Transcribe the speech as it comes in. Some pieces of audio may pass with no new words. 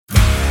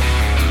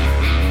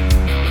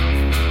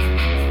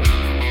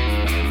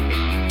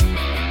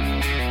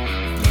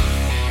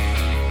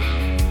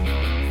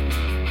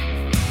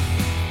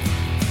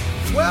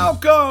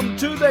Welcome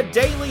to the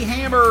Daily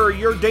Hammer,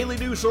 your daily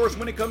news source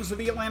when it comes to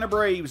the Atlanta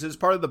Braves as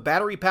part of the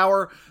Battery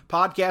Power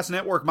Podcast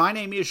Network. My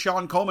name is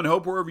Sean Coleman.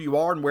 Hope wherever you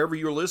are and wherever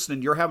you're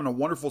listening, you're having a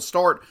wonderful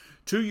start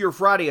to your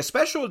Friday. A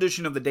special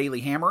edition of the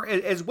Daily Hammer.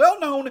 As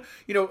well-known,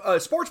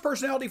 sports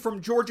personality from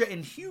Georgia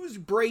and huge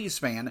Braves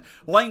fan,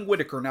 Lang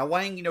Whitaker. Now,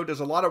 Lang, does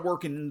a lot of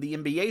work in the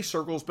NBA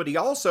circles, but he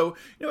also,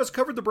 has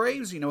covered the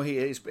Braves.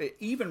 He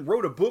even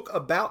wrote a book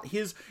about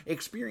his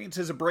experience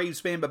as a Braves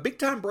fan, but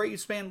big-time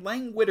Braves fan,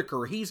 Lang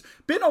Whitaker. He's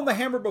been on the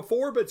Hammer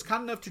before, but it's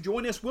kind enough to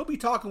join us. We'll be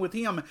talking with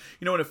him,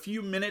 in a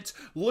few minutes,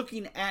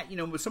 looking at,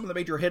 some of the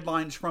major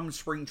headlines from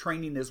spring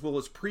training, as well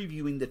as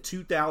previewing the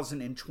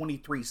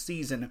 2023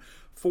 season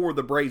for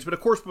the Braves. But of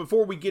course,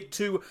 before we get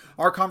to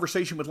our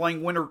conversation with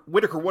Lang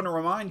Whitaker, I want to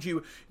remind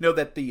you,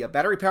 that the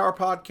Battery Power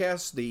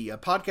Podcast, the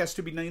podcast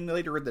to be named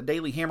later, the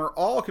Daily Hammer,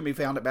 all can be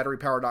found at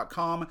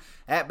batterypower.com,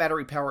 at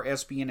Battery Power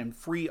SBN, and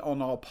free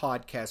on all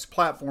podcast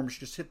platforms.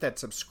 Just hit that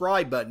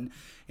subscribe button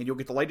and you'll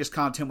get the latest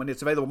content when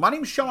it's available. My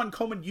name is Sean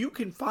Coleman. You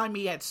can find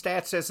me at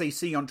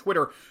StatsSAC on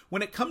Twitter.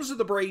 When it comes to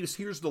the Braves,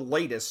 here's the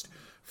latest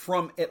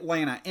from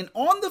Atlanta. And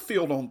on the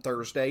field on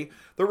Thursday,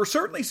 there were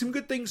certainly some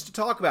good things to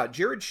talk about.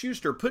 Jared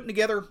Schuster putting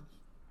together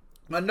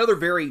another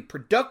very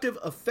productive,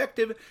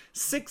 effective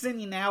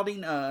six-inning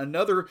outing,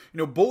 another,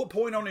 bullet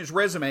point on his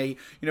resume,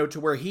 to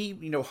where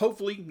he,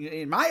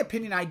 hopefully, in my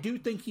opinion, I do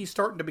think he's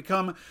starting to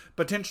become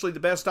potentially the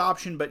best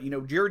option. But,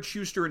 Jared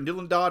Schuster and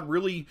Dylan Dodd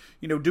really,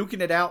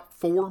 duking it out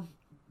for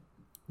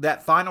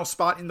that final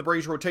spot in the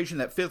Braves rotation,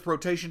 that fifth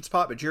rotation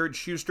spot, but Jared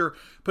Schuster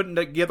putting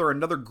together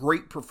another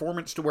great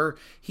performance to where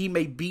he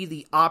may be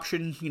the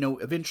option,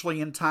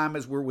 eventually in time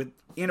as we're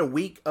within a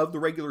week of the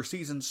regular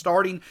season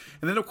starting.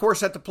 And then, of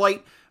course, at the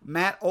plate,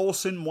 Matt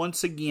Olson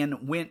once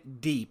again went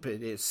deep.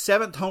 His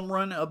seventh home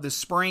run of the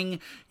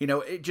spring.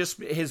 It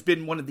just has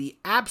been one of the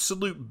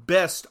absolute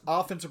best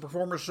offensive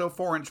performers so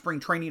far in spring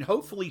training,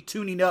 hopefully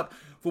tuning up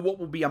for what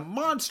will be a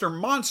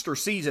monster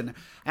season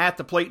at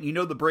the plate. And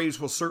the Braves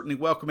will certainly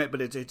welcome it,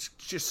 but it's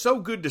just so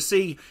good to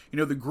see,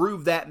 the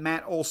groove that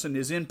Matt Olson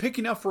is in,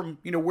 picking up from,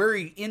 where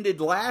he ended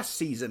last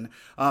season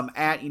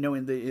at,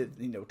 in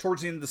the,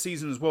 towards the end of the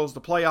season as well as the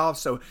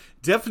playoffs. So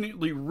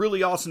definitely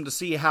really awesome to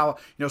see how,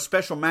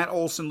 special Matt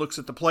Olson looks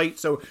at the plate.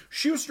 So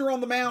Schuster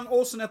on the mound,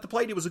 Olson at the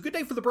plate. It was a good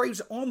day for the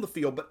Braves on the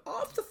field, but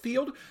off the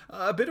field,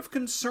 a bit of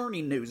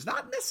concerning news.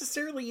 Not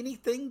necessarily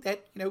anything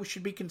that,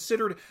 should be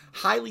considered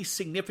highly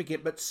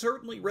significant, but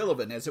certainly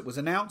relevant, as it was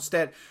announced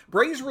that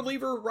Braves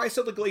reliever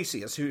Rasiel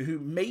Iglesias, who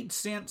made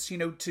sense,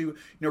 to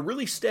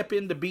really step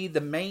in to be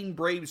the main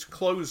Braves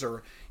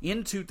closer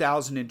in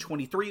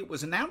 2023. It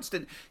was announced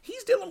that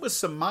he's dealing with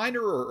some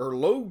minor or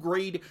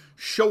low-grade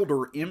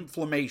shoulder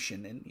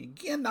inflammation, and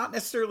again, not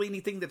necessarily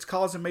anything that's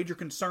causing major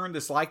concern.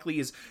 This likely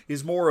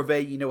is more of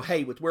a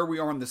hey, with where we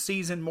are in the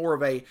season, more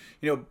of a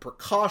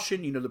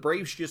precaution. The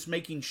Braves just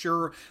making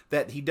sure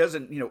that he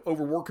doesn't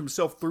overwork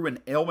himself through an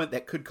ailment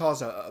that could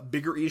cause a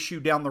bigger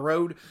issue down the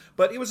road.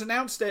 But it was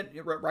announced that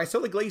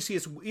Rasiel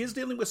Iglesias is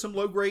dealing with some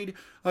low-grade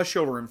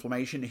shoulder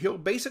inflammation. He'll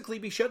basically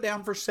be shut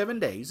down for 7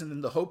 days, and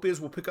then the hope is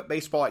we'll pick up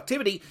baseball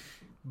activity.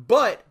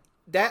 But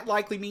that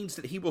likely means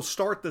that he will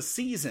start the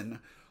season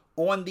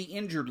on the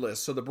injured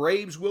list. So the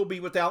Braves will be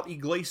without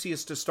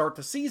Iglesias to start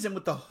the season,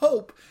 with the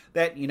hope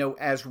that,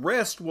 as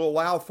rest will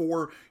allow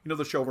for,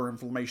 the shoulder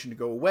inflammation to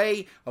go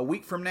away. A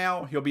week from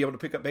now, he'll be able to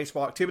pick up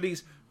baseball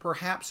activities.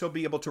 Perhaps he'll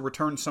be able to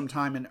return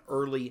sometime in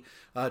early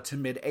to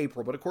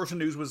mid-April. But of course, the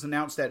news was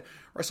announced that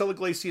Rasiel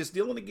Iglesias,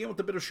 dealing again with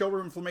a bit of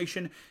shoulder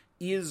inflammation,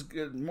 is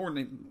more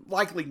than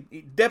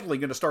likely, definitely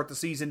going to start the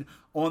season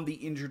on the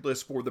injured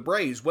list for the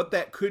Braves. What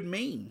that could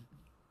mean,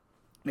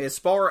 as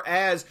far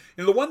as,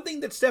 the one thing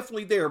that's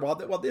definitely there, while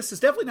this is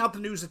definitely not the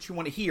news that you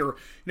want to hear,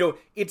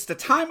 it's the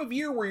time of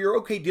year where you're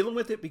okay dealing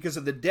with it because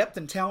of the depth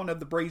and talent of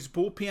the Braves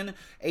bullpen.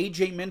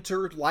 A.J.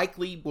 Minter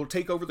likely will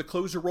take over the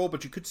closer role,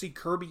 but you could see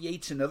Kirby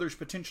Yates and others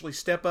potentially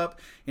step up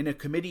in a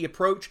committee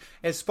approach.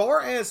 As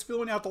far as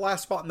filling out the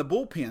last spot in the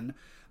bullpen,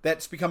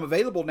 that's become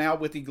available now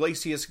with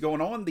Iglesias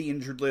going on the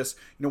injured list,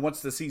 once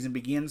the season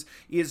begins,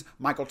 is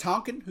Michael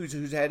Tonkin,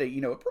 who's had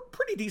a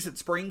pretty decent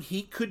spring.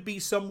 He could be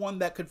someone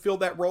that could fill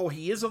that role.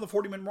 He is on the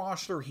 40-man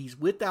roster. He's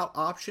without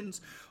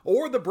options.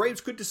 Or the Braves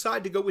could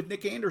decide to go with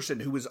Nick Anderson,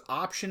 who was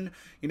optioned,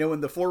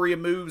 in the flurry of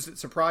moves that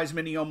surprised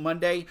many on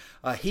Monday.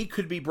 He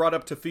could be brought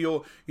up to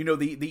fill,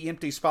 the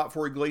empty spot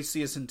for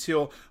Iglesias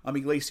until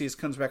Iglesias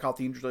comes back off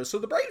the injured list. So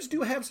the Braves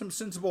do have some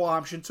sensible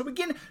options. So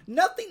again,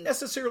 nothing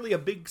necessarily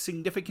of big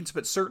significance,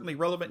 but certainly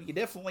relevant. You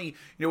definitely,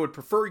 would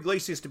prefer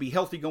Iglesias to be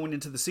healthy going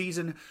into the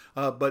season,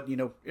 but,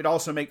 it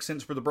also makes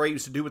sense for the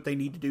Braves to do what they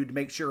need to do to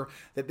make sure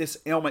that this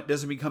ailment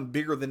doesn't become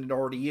bigger than it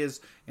already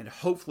is, and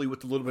hopefully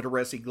with a little bit of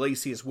rest,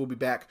 Iglesias will be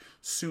back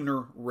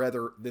sooner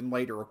rather than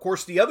later. Of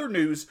course, the other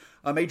news,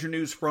 major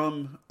news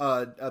from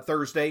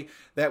Thursday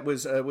that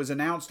was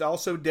announced,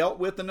 also dealt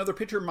with another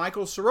pitcher,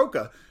 Michael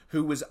Soroka,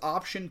 who was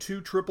optioned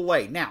to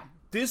AAA. Now,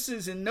 this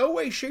is in no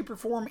way, shape, or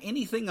form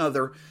anything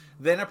other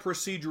than a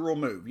procedural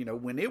move.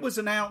 When it was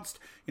announced,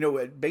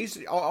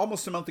 basically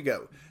almost a month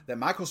ago, that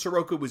Michael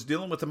Soroka was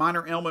dealing with a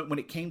minor ailment when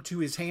it came to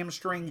his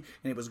hamstring,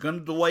 and it was going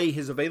to delay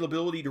his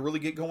availability to really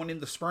get going in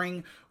the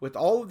spring. With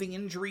all of the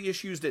injury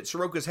issues that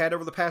Soroka's had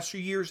over the past few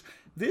years,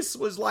 this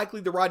was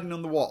likely the writing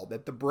on the wall,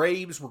 that the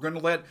Braves were going to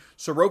let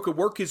Soroka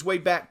work his way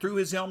back through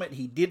his ailment.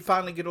 He did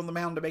finally get on the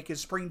mound to make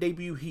his spring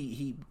debut.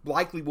 He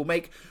likely will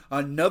make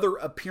another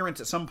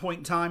appearance at some point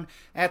in time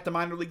at the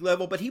minor league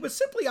level, but he was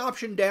simply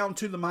optioned down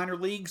to the minor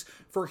leagues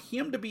for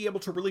him to be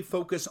able to really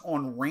focus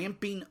on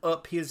ramping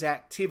up his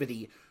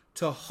activity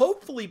to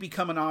hopefully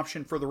become an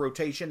option for the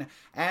rotation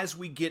as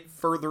we get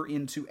further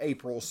into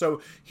April.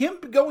 So him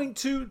going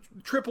to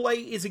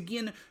AAA is,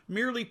 again,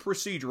 merely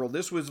procedural.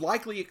 This was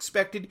likely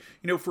expected,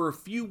 for a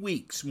few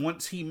weeks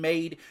once he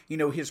made,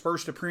 his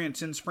first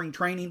appearance in spring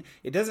training.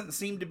 It doesn't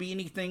seem to be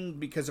anything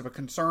because of a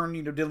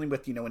concern, dealing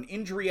with, an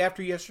injury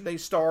after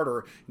yesterday's start,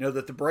 or,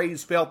 that the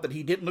Braves felt that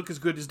he didn't look as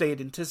good as they had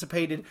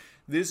anticipated.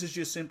 This is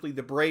just simply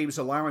the Braves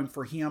allowing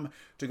for him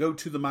to go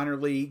to the minor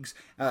leagues,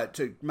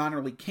 to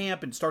minor league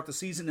camp and start the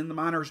season in the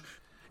minors,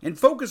 and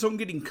focus on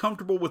getting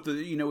comfortable with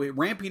the,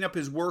 ramping up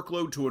his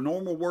workload to a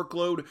normal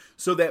workload,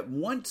 so that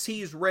once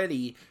he's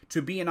ready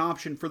to be an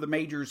option for the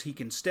majors, he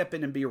can step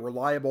in and be a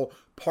reliable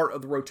part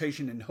of the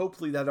rotation, and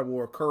hopefully that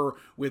will occur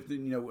with,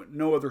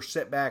 no other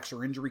setbacks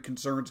or injury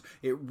concerns.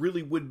 It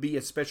really would be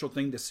a special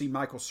thing to see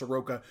Michael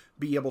Soroka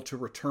be able to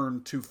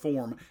return to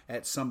form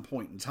at some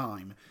point in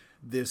time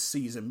this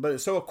season. But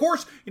so, of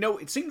course,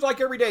 it seems like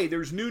every day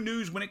there's new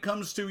news when it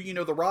comes to,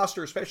 the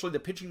roster, especially the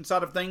pitching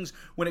side of things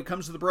when it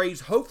comes to the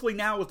Braves. Hopefully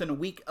now, within a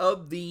week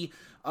of the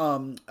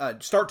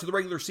start to the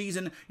regular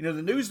season, the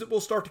news that we'll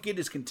start to get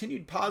is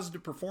continued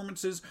positive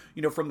performances,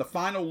 from the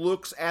final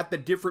looks at the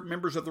different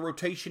members of the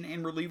rotation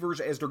and relievers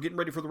as they're getting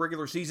ready for the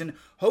regular season.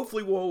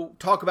 Hopefully we'll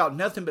talk about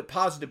nothing but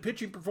positive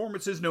pitching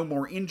performances, no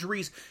more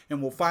injuries,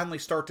 and we'll finally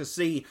start to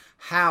see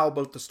how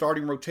both the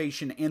starting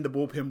rotation and the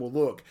bullpen will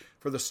look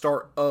for the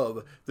start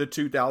of the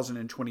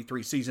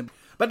 2023 season.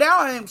 But now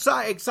I am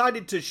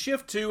excited to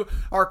shift to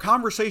our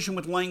conversation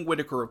with Lane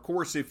Whitaker. Of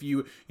course, if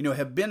you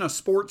have been a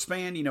sports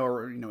fan,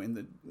 or in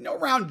the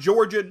around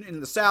Georgia in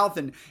the South,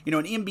 and an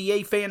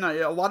NBA fan,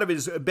 a lot of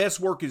his best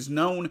work is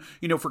known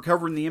for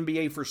covering the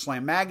NBA for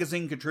Slam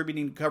Magazine,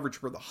 contributing to coverage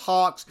for the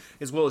Hawks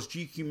as well as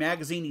GQ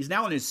Magazine. He's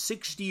now in his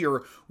 6th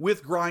year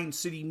with Grind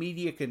City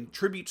Media,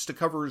 contributes to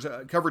coverage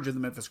of the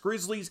Memphis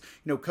Grizzlies,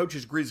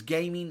 coaches Grizz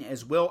Gaming,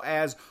 as well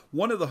as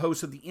one of the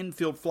hosts of the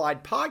Infield Fly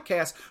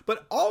podcast,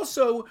 but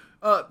also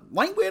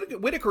Lane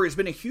Whitaker has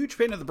been a huge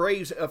fan of the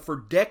Braves for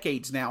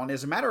decades now, and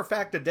as a matter of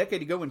fact, a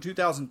decade ago in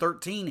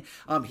 2013,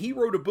 he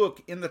wrote a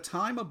book, In the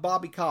Time of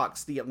Bobby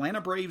Cox, the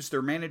Atlanta Braves,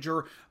 their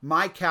manager,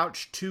 My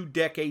Couch, 2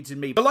 Decades in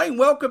Me. But Lane,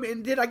 welcome,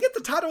 and did I get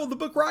the title of the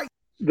book right?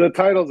 The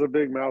title's a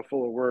big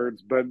mouthful of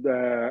words, but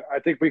I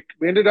think we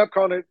ended up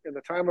calling it In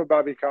the Time of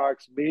Bobby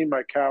Cox, Me,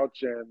 My Couch,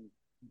 and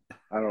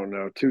I don't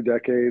know, 2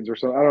 decades or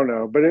so. I don't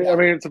know. But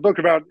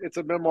it's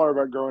a memoir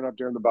about growing up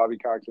during the Bobby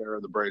Cox era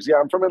of the Braves. Yeah,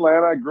 I'm from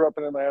Atlanta. I grew up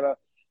in Atlanta,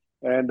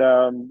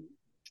 and,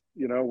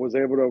 was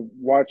able to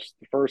watch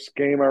the first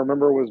game I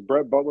remember was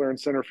Brett Butler in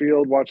center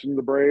field watching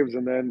the Braves.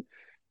 And then,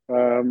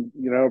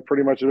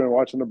 pretty much have been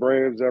watching the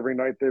Braves every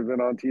night they've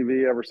been on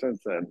TV ever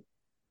since then.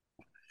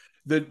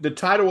 The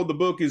title of the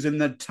book is In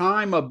the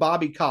Time of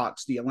Bobby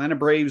Cox, the Atlanta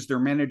Braves, their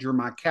manager,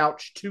 My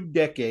Couch, 2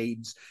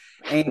 Decades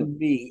and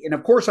Me. And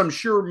of course, I'm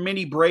sure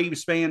many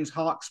Braves fans,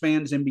 Hawks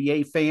fans,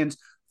 NBA fans,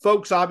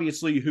 folks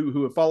obviously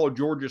who have followed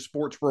Georgia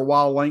sports for a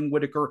while, Lane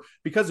Whitaker,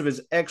 because of his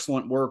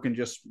excellent work and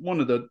just one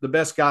of the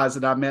best guys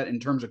that I met in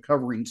terms of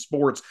covering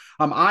sports.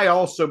 I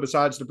also,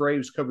 besides the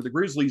Braves, cover the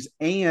Grizzlies,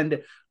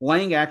 and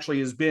Lane actually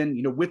has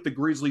been, with the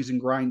Grizzlies and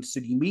Grind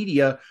City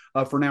Media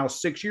for now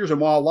 6 years.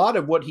 And while a lot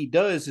of what he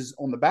does is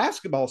on the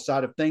basketball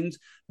side of things,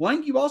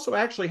 Lane, you also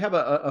actually have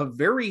a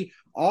very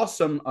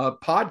awesome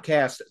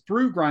podcast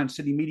through Grind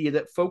City Media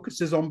that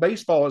focuses on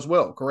baseball as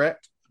well,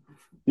 correct?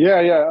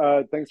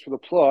 Yeah. Thanks for the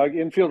plug.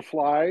 Infield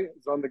Fly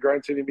is on the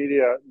Grind City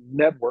Media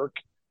Network.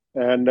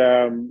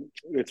 And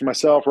it's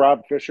myself,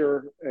 Rob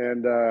Fisher,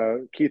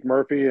 and Keith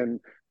Murphy. And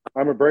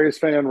I'm a Braves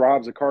fan.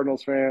 Rob's a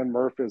Cardinals fan.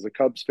 Murph is a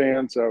Cubs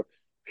fan. So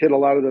hit a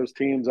lot of those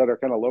teams that are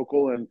kind of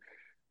local. And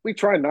we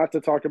try not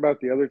to talk about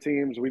the other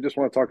teams. We just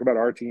want to talk about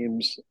our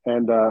teams.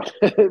 And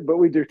but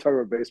we do talk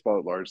about baseball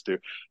at large too.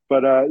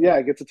 But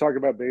I get to talk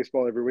about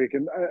baseball every week.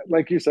 And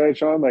like you said,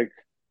 Sean,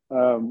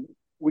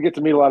 we get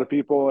to meet a lot of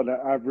people, and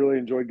I've really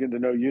enjoyed getting to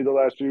know you the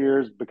last few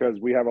years because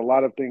we have a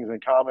lot of things in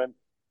common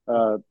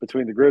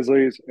between the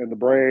Grizzlies and the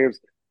Braves.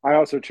 I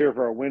also cheer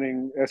for our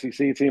winning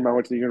SEC team. I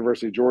went to the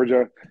University of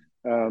Georgia.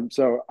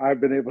 So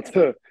I've been able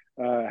to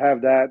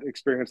have that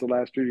experience the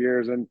last few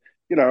years. And,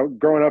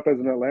 growing up as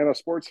an Atlanta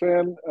sports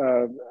fan,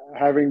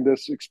 having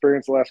this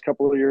experience the last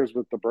couple of years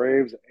with the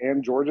Braves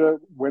and Georgia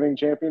winning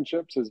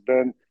championships has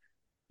been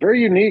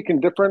very unique and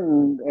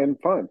different and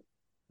fun.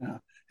 Yeah.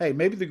 hey,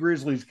 maybe the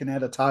Grizzlies can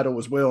add a title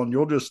as well, and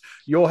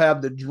you'll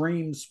have the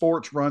dream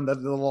sports run that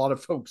a lot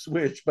of folks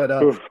wish. But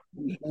Oof.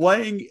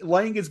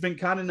 Lang has been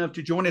kind enough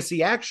to join us.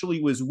 He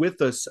actually was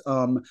with us.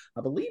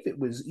 I believe it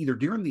was either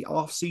during the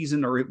off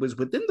season or it was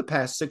within the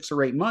past 6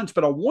 or 8 months.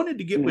 But I wanted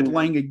to get with Mhm.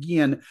 Lang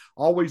again.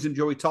 Always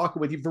enjoy talking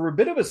with you for a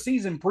bit of a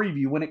season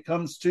preview when it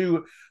comes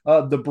to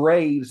the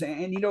Braves.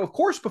 And of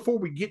course, before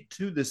we get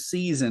to the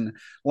season,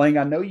 Lang,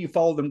 I know you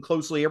follow them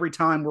closely. Every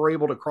time we're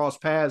able to cross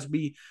paths,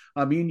 me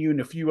and you and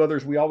a few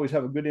others, we always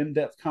have a good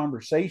in-depth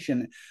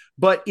conversation.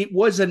 But it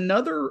was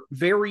another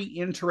very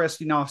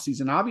interesting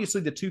offseason.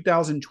 Obviously, the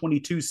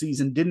 2022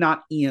 season did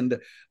not end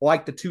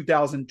like the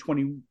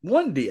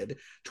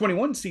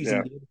 21 season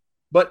Yeah. did.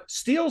 But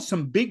still,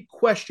 some big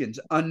questions.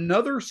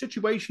 Another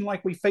situation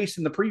like we faced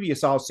in the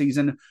previous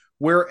offseason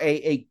where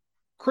a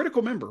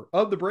critical member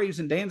of the Braves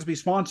and Dansby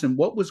Swanson,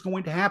 what was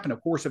going to happen?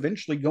 Of course,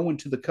 eventually going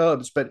to the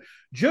Cubs. But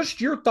just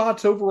your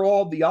thoughts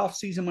overall the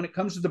offseason when it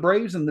comes to the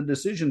Braves and the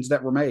decisions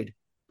that were made.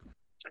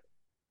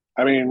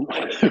 I mean,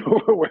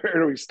 where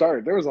do we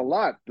start? There was a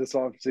lot this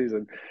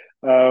offseason.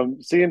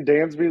 Seeing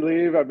Dansby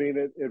leave, I mean,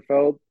 it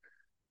felt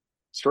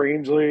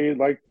strangely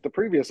like the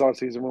previous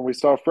offseason when we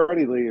saw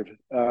Freddie leave.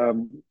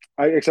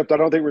 Except I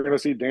don't think we're going to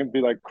see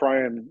Dansby like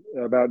crying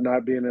about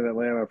not being in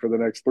Atlanta for the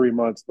next 3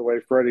 months the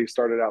way Freddie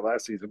started out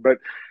last season. But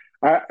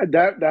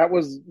that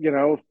was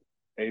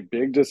a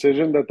big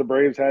decision that the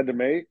Braves had to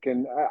make,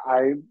 and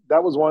I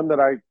that was one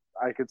that I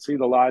could see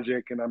the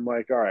logic, and I'm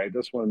like, all right,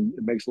 this one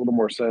it makes a little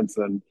more sense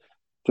than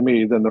to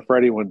me than the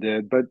Freddie one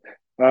did. But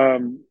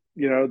the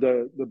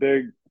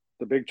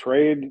big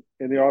trade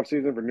in the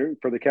offseason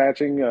for the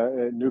catching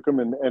Newcomb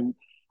and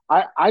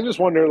I just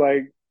wonder,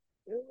 like,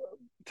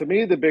 to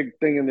me the big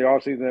thing in the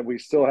offseason that we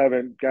still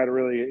haven't got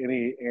really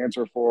any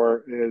answer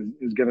for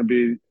is going to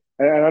be,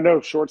 and I know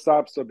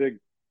shortstop's a big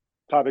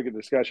topic of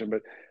discussion,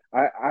 but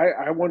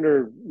I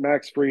wonder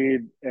Max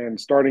Fried and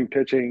starting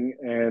pitching,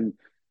 and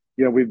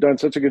we've done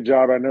such a good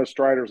job. I know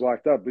Strider's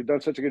locked up. We've done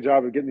such a good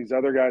job of getting these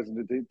other guys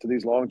into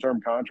these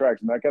long-term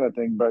contracts and that kind of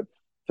thing. But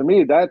to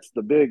me, that's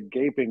the big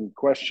gaping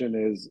question: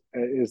 is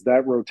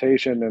that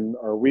rotation, and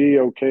are we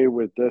okay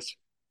with this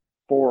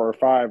 4 or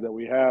 5 that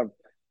we have?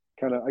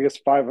 Kind of, I guess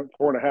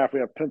 4.5 we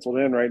have penciled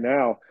in right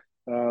now.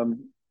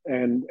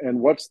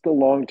 And what's the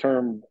long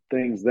term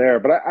things there?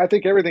 But I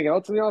think everything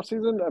else in the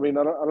offseason, I mean,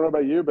 I don't know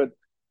about you, but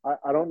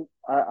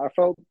I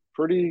felt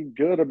pretty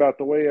good about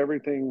the way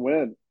everything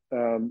went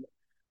to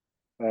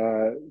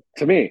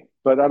me.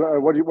 But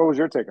what was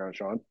your take on it,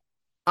 Sean?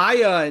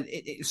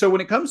 So when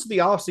it comes to the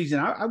offseason,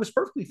 I was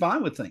perfectly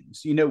fine with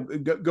things,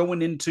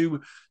 going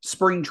into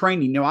spring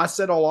training. I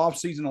said all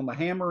offseason on the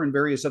Hammer and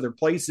various other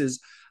places,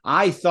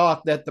 I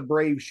thought that the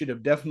Braves should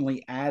have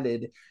definitely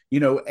added,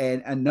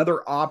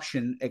 another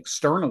option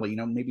externally,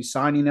 maybe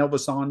signing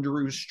Elvis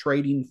Andrus,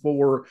 trading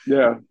for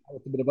Yeah,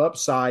 a bit of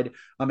upside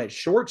at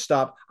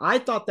shortstop. I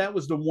thought that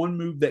was the one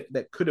move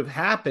that could have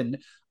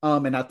happened.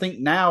 And I think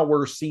now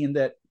we're seeing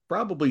that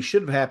probably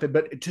should have happened.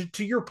 But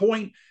to your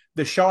point,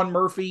 the Sean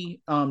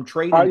Murphy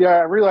trade. yeah,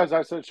 I realized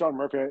I said Sean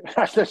Murphy.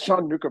 I said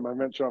Sean Newcomb. I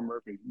meant Sean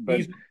Murphy. But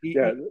Easy,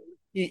 yeah,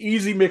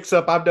 easy mix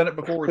up. I've done it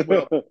before as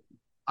well.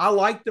 I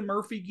like the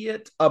Murphy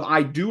get.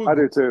 I do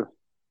too.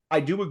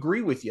 I do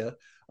agree with you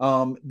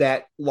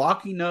that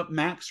locking up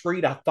Max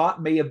Fried, I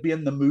thought may have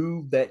been the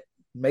move that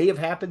may have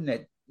happened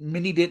that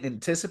many didn't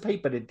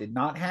anticipate, but it did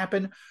not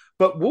happen.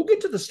 But we'll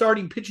get to the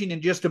starting pitching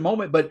in just a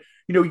moment. But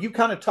you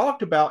kind of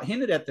talked about,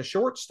 hinted at the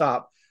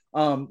shortstop.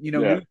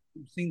 Yeah,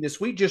 We've seen this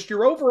week. Just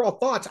your overall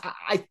thoughts.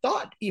 I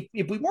thought if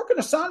we weren't going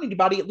to sign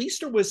anybody, at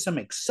least there was some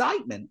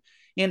excitement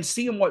in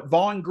seeing what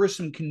Vaughn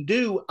Grissom can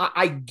do.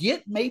 I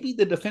get maybe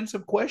the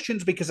defensive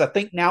questions because I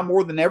think now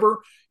more than ever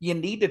you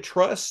need to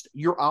trust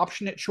your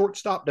option at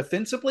shortstop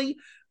defensively.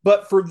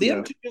 But for them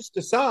yeah. to just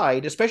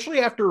decide, especially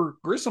after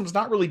Grissom's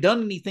not really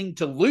done anything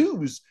to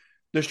lose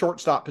the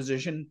shortstop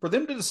position, for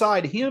them to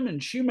decide him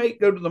and Shoemake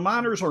go to the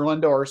minors,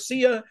 Orlando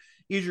Arcia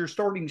is your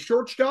starting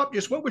shortstop.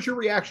 Just what was your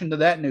reaction to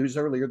that news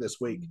earlier this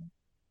week?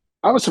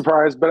 I was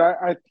surprised, but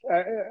I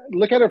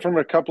look at it from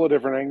a couple of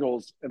different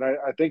angles, and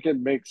I think it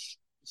makes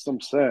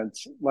some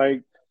sense.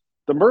 Like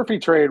the Murphy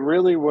trade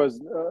really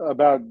was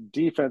about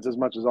defense as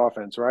much as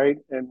offense, right?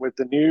 And with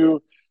the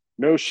new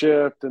no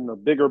shift and the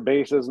bigger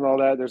bases and all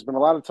that, there's been a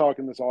lot of talk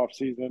in this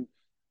offseason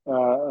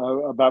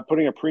about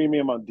putting a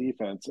premium on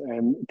defense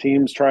and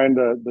teams trying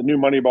to, the new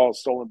money ball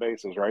is stolen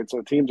bases, right?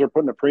 So teams are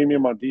putting a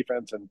premium on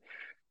defense and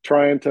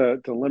trying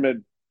to limit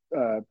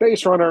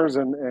base runners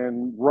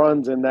and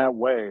runs in that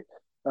way.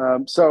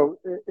 So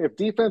if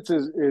defense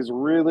is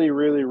really,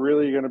 really,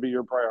 really going to be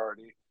your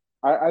priority,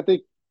 I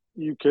think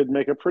you could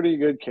make a pretty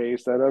good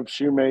case that of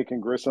Shoemake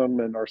and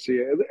Grissom and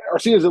Arcia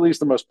is at least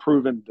the most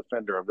proven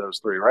defender of those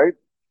three, right?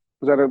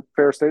 Is that a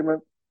fair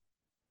statement?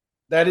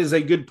 That is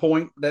a good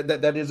point.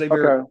 That is a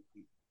very Okay.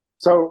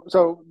 So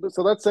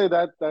let's say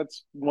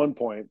that's one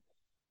point.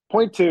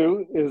 Point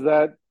two is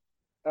that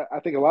I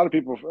think a lot of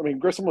people. I mean,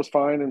 Grissom was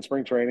fine in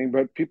spring training,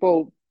 but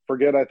people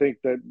forget. I think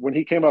that when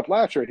he came up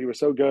last year, he was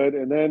so good,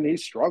 and then he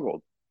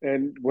struggled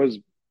and was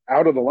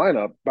out of the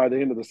lineup by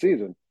the end of the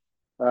season.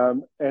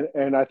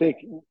 And I think,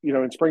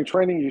 in spring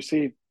training, you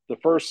see the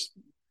first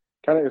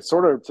kind of, it's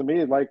sort of, to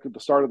me, like the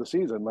start of the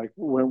season, like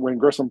when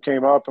Grissom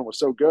came up and was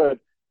so good,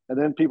 and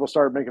then people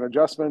started making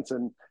adjustments.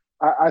 And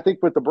I think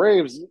with the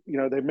Braves,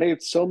 they've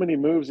made so many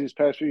moves these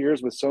past few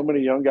years with so many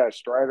young guys,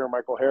 Strider,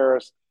 Michael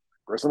Harris,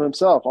 Grissom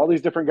himself, all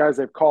these different guys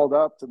they've called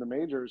up to the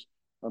majors,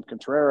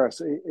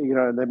 Contreras,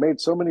 and they've made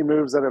so many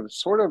moves that have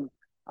sort of,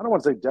 I don't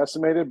want to say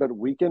decimated, but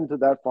weakened to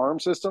that farm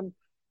system,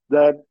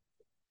 that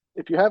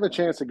if you have a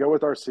chance to go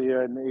with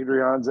Arcia and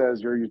Adrianza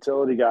as your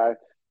utility guy,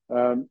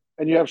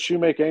 and you have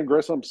Shoemaker and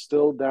Grissom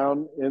still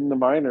down in the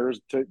minors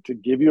to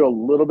give you a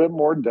little bit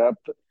more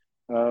depth,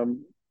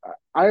 um,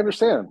 I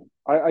understand.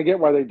 I get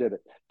why they did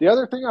it. The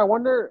other thing I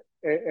wonder,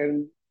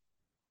 and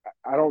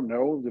I don't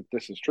know if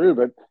this is true,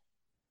 but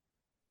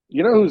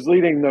who's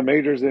leading the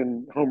majors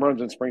in home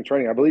runs in spring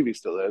training? I believe he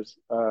still is.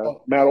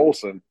 Oh, Matt oh,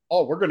 Olson.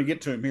 oh, we're going to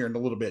get to him here in a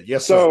little bit.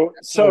 Yes, sir.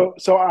 So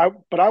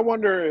Absolutely. I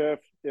wonder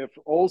if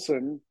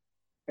Olson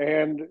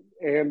and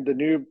the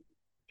new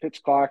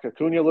pitch clock,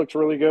 Acuna looks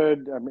really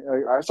good. I mean,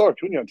 I saw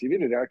Acuna on TV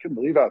today. I couldn't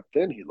believe how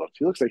thin he looked.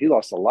 He looks like he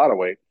lost a lot of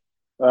weight.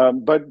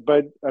 But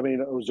I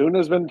mean,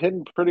 Ozuna's been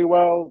hitting pretty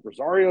well.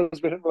 Rosario's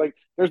been hitting, like,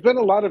 there's been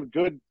a lot of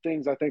good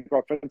things, I think,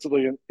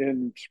 offensively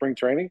in spring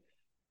training.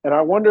 And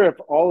I wonder if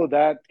all of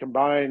that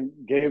combined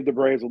gave the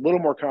Braves a little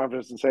more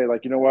confidence and say,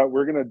 like, you know what,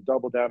 we're going to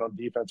double down on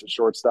defense and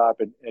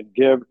shortstop and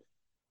give,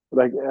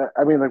 like,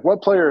 I mean, like,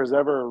 what player has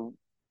ever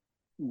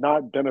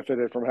not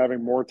benefited from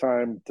having more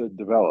time to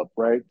develop,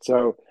 right?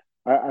 So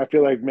I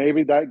feel like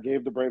maybe that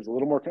gave the Braves a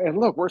little more. And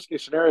look, worst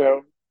case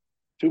scenario,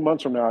 2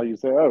 months from now, you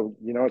say, oh,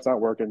 it's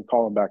not working,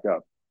 call him back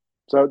up.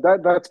 So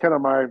that's kind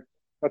of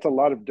that's a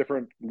lot of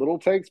different little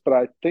takes, but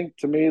I think,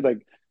 to me,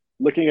 like,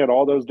 looking at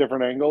all those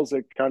different angles,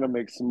 it kind of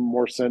makes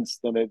more sense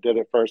than it did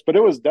at first. But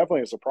it was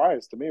definitely a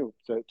surprise to me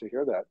to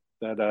hear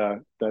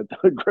that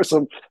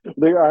Grissom.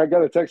 I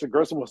got a text that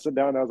Grissom was sitting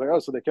down, and I was like, oh,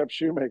 so they kept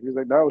Shoemaker. He's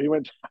like, no, he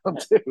went down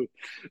too.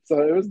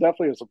 So it was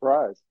definitely a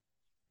surprise.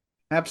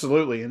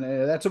 Absolutely, and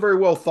that's a very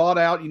well thought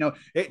out.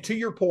 To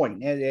your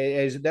point,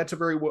 that's a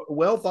very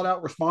well thought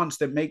out response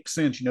that makes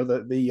sense.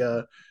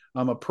 The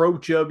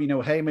approach of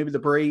hey, maybe the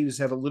Braves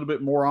have a little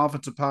bit more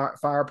offensive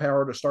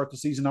firepower to start the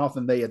season off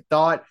than they had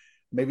thought.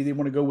 Maybe they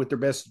want to go with their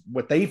best,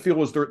 what they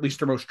feel is at least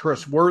their most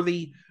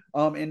trustworthy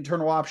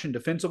internal option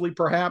defensively,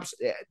 perhaps.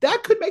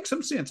 That could make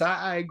some sense.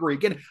 I agree.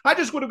 Again, I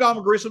just would have gone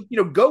with Grissom.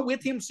 Go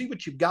with him, see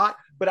what you've got.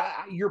 But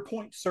your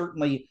point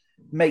certainly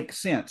makes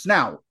sense.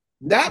 Now,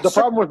 the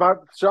problem with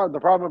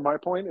my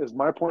point is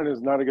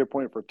not a good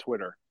point for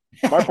Twitter.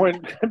 My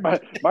point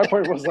my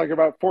point was like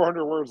about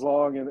 400 words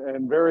long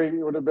and very,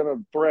 it would have been a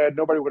thread.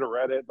 Nobody would have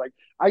read it. Like,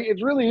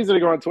 it's really easy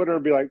to go on Twitter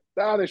and be like,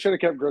 they should have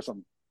kept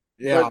Grissom.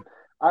 Yeah. But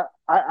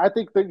I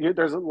think that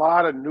there's a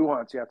lot of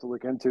nuance you have to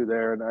look into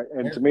there,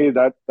 and to me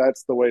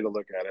that's the way to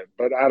look at it.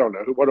 But I don't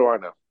know. What do I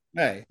know?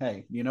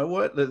 Hey, you know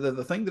what?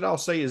 The thing that I'll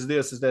say is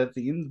this: is that at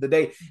the end of the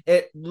day,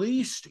 at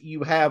least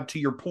you have, to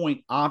your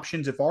point,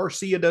 options. If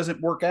Arcia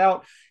doesn't work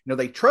out,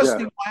 they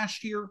trusted him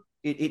last year.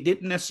 It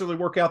didn't necessarily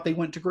work out. They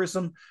went to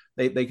Grissom.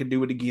 They could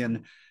do it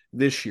again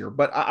this year.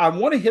 But I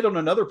want to hit on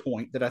another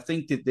point that I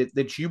think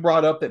that you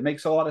brought up that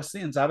makes a lot of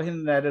sense. I've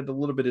hinted at it a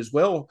little bit as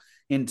well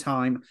in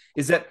time,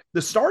 is that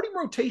the starting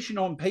rotation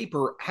on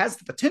paper has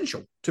the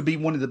potential to be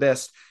one of the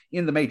best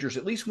in the majors,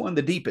 at least one of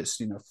the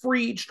deepest.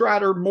 Fried,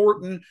 Strider,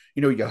 Morton,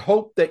 you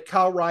hope that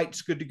Kyle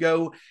Wright's good to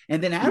go.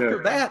 And then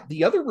after that,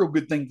 the other real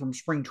good thing from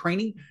spring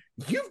training,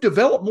 you've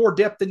developed more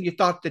depth than you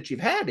thought that you've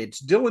had.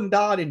 It's Dylan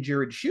Dodd and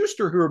Jared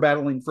Schuster who are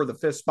battling for the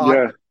fifth spot.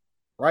 Yeah.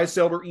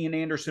 Rasiel, Ian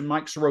Anderson,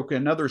 Mike Soroka,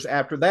 and others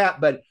after that.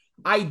 But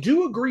I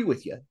do agree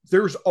with you.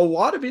 There's a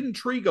lot of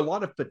intrigue, a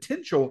lot of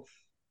potential,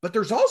 but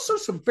there's also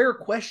some fair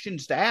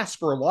questions to ask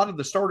for a lot of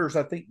the starters,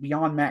 I think,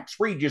 beyond Max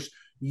Fried. Just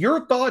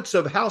your thoughts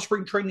of how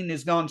spring training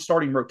has gone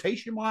starting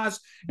rotation-wise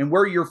and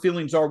where your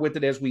feelings are with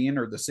it as we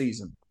enter the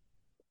season.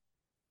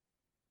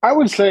 I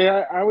would say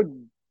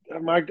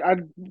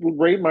I'd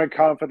rate my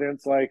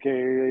confidence like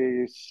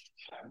a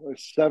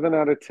 7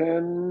 out of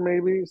 10,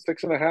 maybe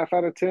 6.5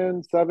 out of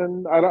 10,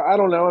 7. I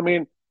don't know. I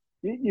mean,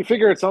 you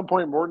figure at some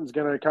point Morton's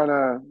going to kind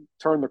of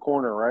turn the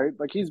corner, right?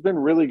 Like, he's been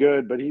really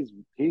good, but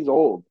he's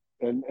old,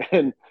 and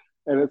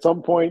at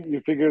some point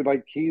you figure,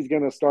 like, he's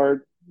going to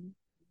start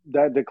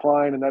that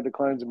decline, and that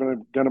decline's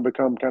going to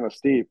become kind of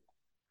steep.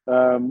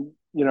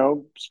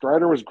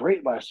 Strider was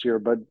great last year,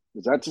 but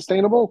is that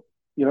sustainable?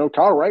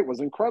 Kyle Wright was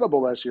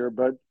incredible last year,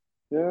 but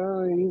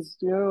he's,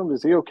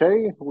 is he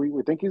okay?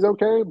 We think he's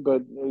okay,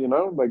 but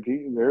like,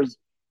 there's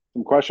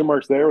some question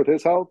marks there with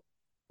his health.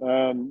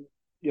 Fried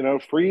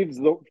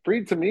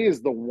to me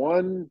is the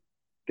one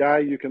guy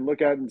you can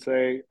look at and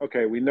say,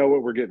 okay, we know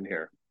what we're getting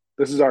here.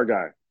 This is our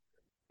guy,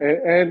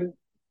 and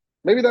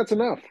maybe that's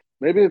enough.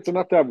 Maybe it's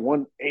enough to have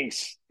one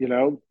ace,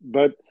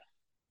 But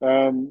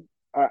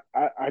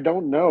I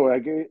don't know.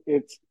 Like,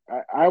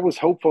 I was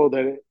hopeful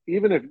that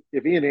even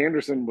if Ian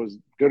Anderson was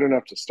good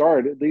enough to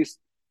start, at least,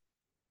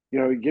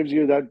 it gives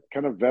you that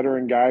kind of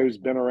veteran guy who's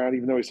been around,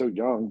 even though he's so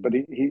young. But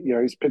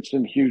he's pitched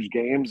in huge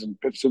games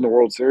and pitched in the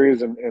World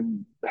Series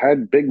and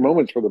had big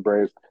moments for the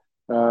Braves.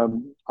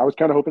 I was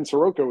kind of hoping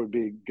Soroka would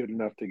be good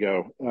enough to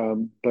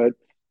go,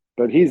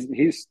 but he's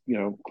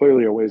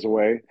clearly a ways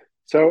away.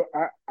 So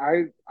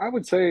I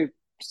would say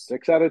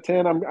 6 out of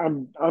 10.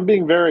 I'm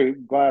being very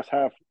glass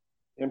half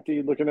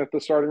empty looking at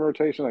the starting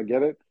rotation. I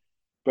get it,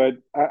 but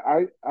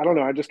I don't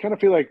know. I just kind of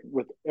feel like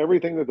with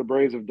everything that the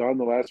Braves have done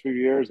the last few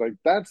years, like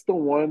that's the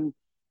one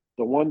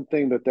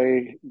thing that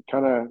they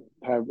kind of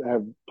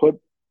have put.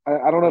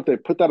 I don't know if they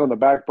put that on the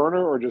back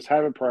burner or just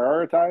haven't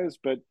prioritized,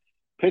 but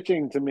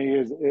pitching to me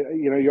is,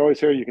 you always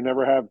hear you can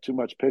never have too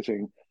much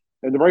pitching,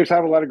 and the Braves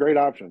have a lot of great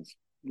options,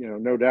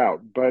 no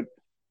doubt. But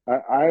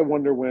I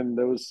wonder when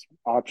those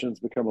options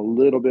become a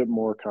little bit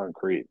more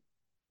concrete.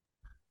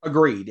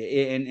 Agreed.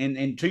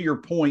 And to your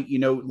point,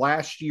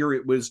 last year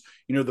it was,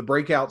 the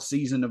breakout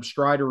season of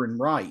Strider and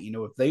Wright.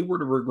 If they were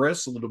to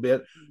regress a little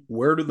bit, Yeah,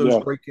 where do those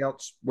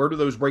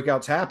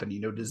breakouts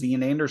happen? Does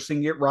Ian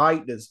Anderson get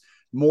right? Does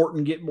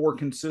Morton get more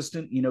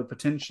consistent?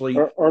 Potentially.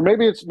 or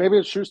maybe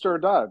it's Schuster or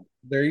Dodd.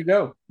 There you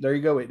go. There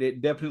you go.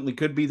 It definitely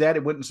could be that.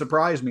 It wouldn't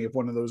surprise me if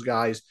one of those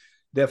guys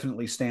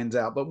definitely stands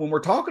out. But when we're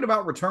talking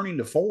about returning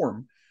to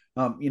form,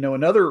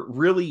 another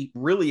really,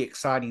 really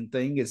exciting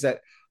thing is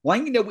that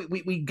Lang,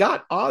 we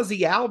got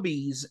Ozzy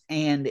Albies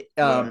and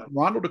Yeah,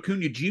 Ronald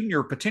Acuna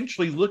Jr.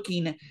 potentially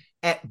looking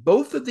at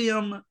both of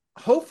them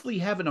hopefully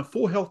having a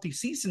full healthy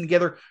season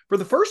together for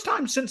the first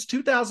time since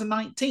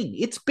 2019.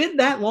 It's been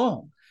that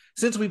long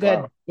since we've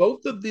had wow.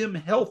 both of them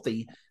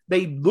healthy.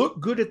 They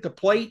look good at the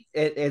plate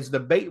as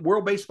the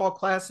World Baseball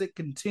Classic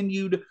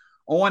continued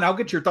on. I'll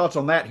get your thoughts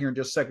on that here in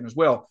just a second as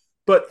well.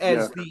 But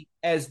Yeah,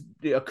 as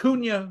the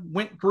Acuna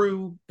went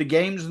through the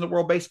games in the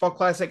World Baseball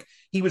Classic,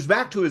 he was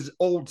back to his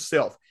old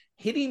self,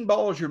 hitting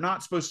balls you're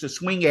not supposed to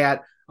swing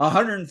at,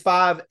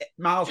 105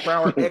 miles per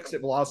hour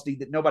exit velocity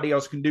that nobody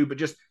else can do. But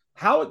just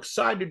how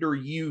excited are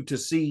you to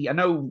see? I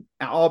know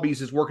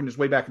Albies is working his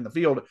way back in the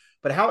field,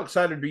 but how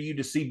excited are you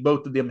to see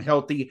both of them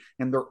healthy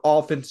and their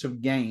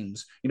offensive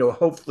games,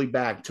 hopefully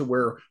back to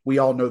where we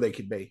all know they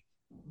could be?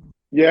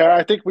 yeah.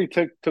 I think we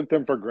took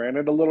them for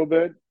granted a little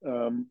bit,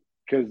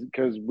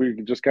 because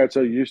we just got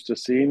so used to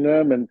seeing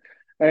them,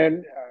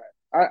 and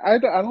I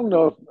don't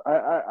know if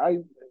I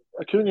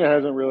Acuna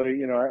hasn't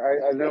really,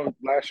 I know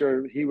last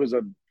year he was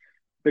a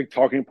big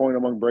talking point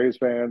among Braves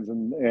fans,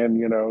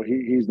 and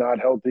he's not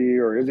healthy,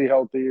 or is he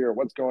healthy, or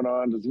what's going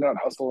on? Does he not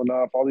hustle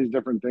enough? All these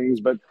different things.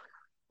 But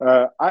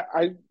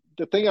I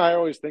the thing I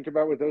always think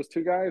about with those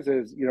two guys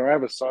is, I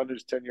have a son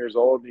who's 10 years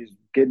old and he's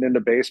getting into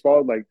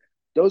baseball. Like,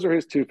 those are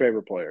his two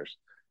favorite players,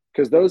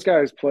 because those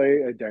guys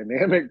play a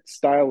dynamic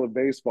style of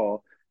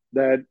baseball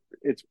that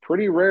it's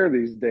pretty rare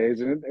these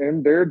days,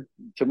 and they're,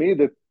 to me,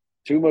 the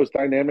two most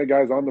dynamic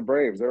guys on the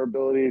Braves. Their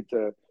ability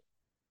to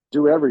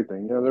do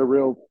everything. They're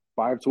real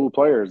five-tool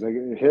players. They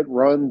hit,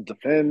 run,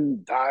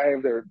 defend,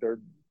 dive. They're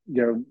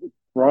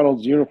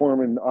Ronald's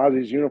uniform and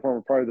Ozzy's uniform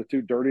are probably the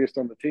two dirtiest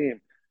on the team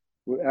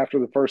after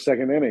the first,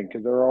 second inning,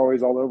 because they're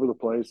always all over the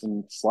place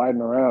and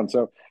sliding around.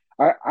 So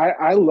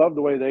I love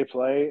the way they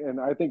play, and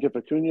I think if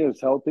Acuna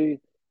is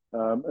healthy,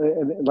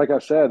 and like I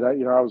said, I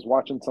was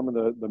watching some of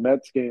the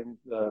Mets game,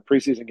 the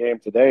preseason game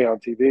today on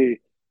TV,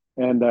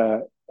 and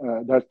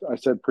that I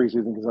said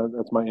preseason because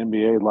that's my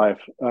NBA life.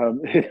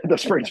 The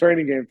spring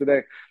training game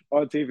today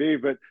on TV,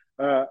 but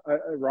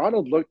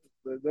Ronald looked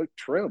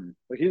trim.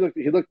 Like, he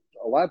looked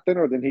a lot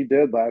thinner than he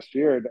did last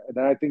year, and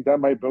I think that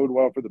might bode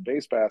well for the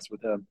base pass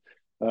with him.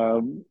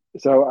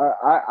 So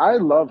I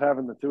love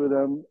having the two of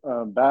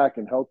them back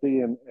and healthy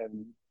and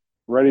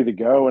ready to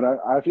go, and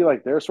I feel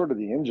like they're sort of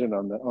the engine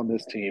on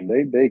this team.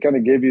 They kind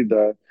of give you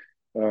the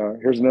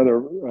here's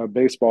another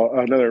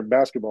another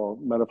basketball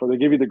metaphor. They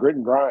give you the grit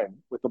and grind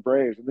with the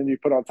Braves, and then you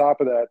put on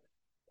top of that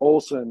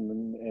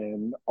Olson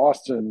and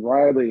Austin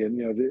Riley, and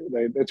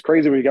it's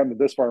crazy we got into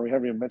this far and we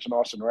haven't even mentioned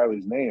Austin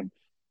Riley's name.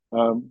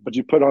 But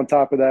you put on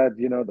top of that,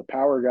 the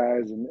power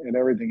guys and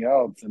everything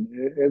else, and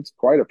it's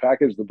quite a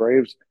package the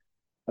Braves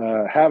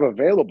have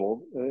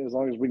available, as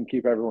long as we can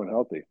keep everyone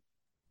healthy.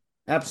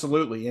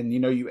 Absolutely, and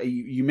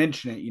you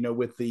mentioned it.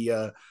 With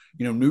the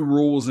new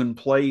rules in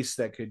place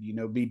that could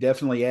be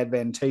definitely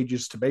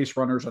advantageous to base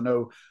runners. I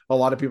know a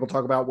lot of people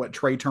talk about what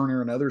Trey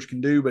Turner and others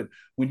can do, but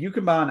when you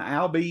combine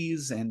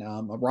Albies and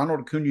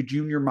Ronald Acuna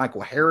Jr.,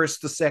 Michael Harris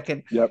the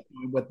second, Yep.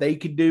 what they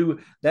could do,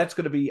 that's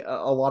going to be a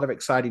lot of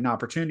exciting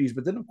opportunities.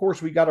 But then, of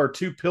course, we got our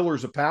two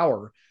pillars of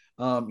power.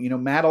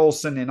 Matt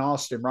Olson and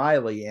Austin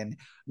Riley, and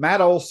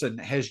Matt Olson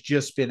has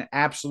just been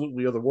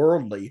absolutely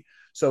otherworldly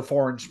so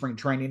far in spring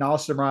training.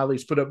 Austin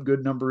Riley's put up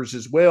good numbers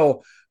as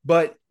well,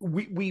 but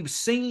we've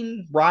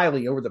seen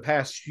Riley over the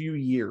past few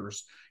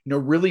years,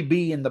 really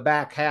be in the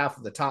back half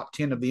of the top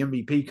 10 of the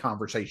MVP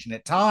conversation,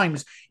 at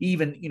times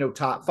even,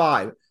 top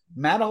five.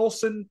 Matt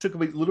Olson took a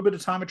little bit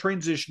of time of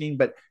transitioning,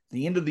 but at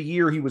the end of the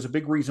year, he was a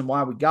big reason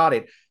why we got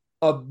it.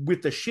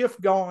 With the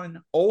shift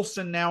gone,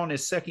 Olson now in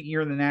his second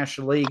year in the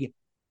National League,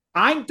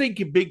 I'm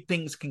thinking big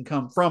things can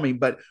come from him,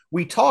 but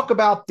we talk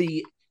about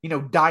the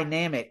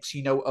dynamics,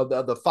 of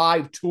the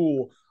five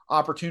tool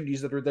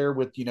opportunities that are there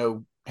with,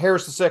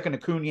 Harris II,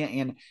 Acuna,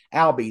 and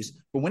Albies.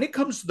 But when it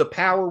comes to the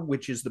power,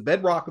 which is the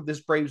bedrock of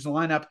this Braves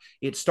lineup,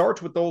 it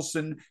starts with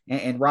Olson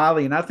and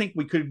Riley. And I think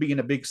we could be in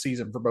a big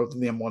season for both of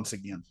them once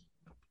again.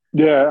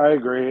 Yeah, I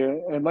agree.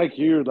 And like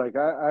you, like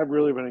I've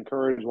really been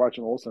encouraged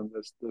watching Olson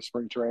this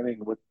spring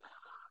training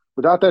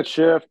without that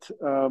shift.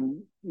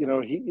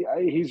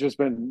 He's just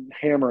been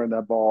hammering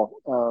that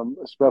ball,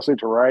 especially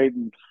to right.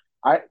 And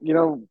I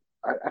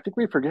think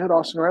we forget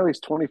Austin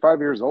Riley's 25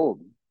 years old.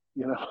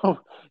 You know,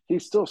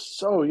 he's still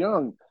so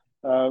young,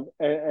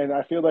 and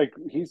I feel like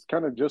he's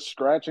kind of just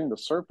scratching the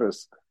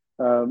surface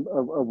of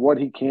what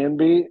he can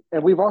be.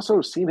 And we've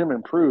also seen him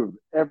improve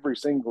every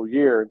single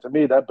year. And to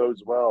me, that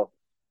bodes well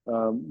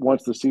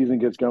once the season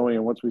gets going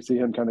and once we see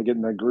him kind of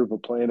getting that groove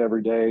of playing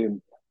every day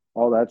and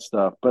all that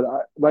stuff. But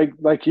like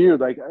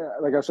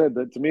I said,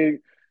 that to me,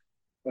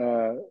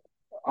 uh,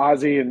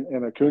 Ozzy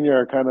and Acuna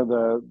are kind of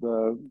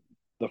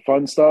the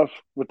fun stuff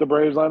with the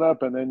Braves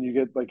lineup, and then you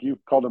get like you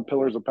called them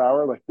pillars of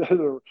power, like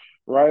the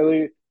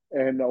Riley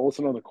and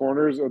Olson on the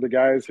corners are the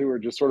guys who are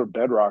just sort of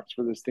bedrocks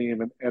for this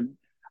team, and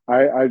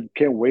I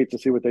can't wait to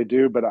see what they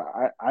do. But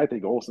I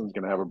think Olson's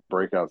going to have a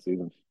breakout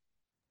season.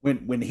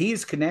 When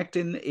he's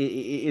connecting,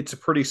 it's a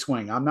pretty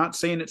swing. I'm not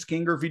saying it's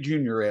King Griffey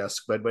Jr.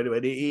 esque, but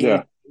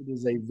Yeah. it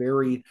is a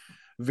very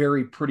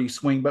very pretty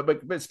swing.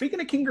 But speaking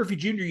of King Griffey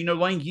Jr.,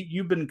 Lane,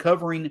 you've been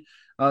covering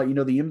the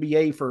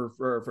NBA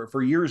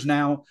for years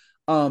now.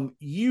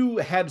 You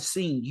have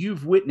seen,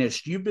 you've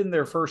witnessed, you've been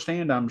there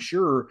firsthand, I'm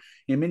sure,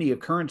 in many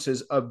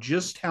occurrences of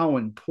just how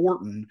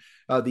important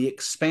the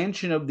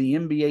expansion of the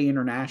NBA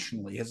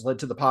internationally has led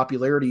to the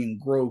popularity and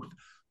growth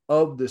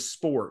of the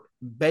sport.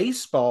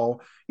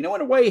 Baseball, in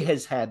a way,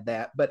 has had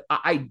that, but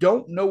I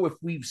don't know if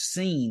we've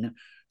seen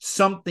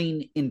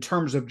something in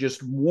terms of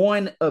just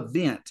one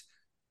event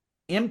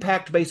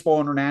impact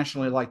baseball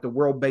internationally like the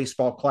World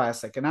Baseball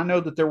Classic. And I know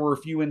that there were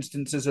a few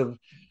instances of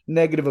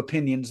negative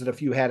opinions that a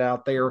few had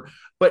out there,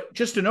 but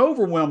just an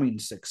overwhelming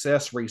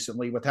success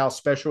recently with how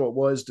special it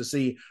was to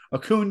see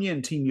Acuna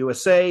and Team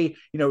USA,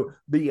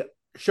 the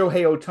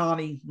Shohei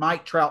Ohtani,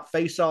 Mike Trout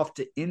face off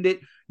to end it.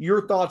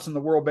 Your thoughts on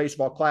the World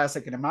Baseball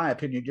Classic, and in my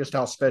opinion, just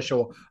how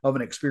special of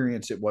an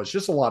experience it was.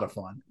 Just a lot of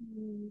fun.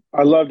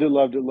 I loved it,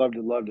 loved it, loved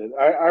it, loved it.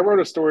 I wrote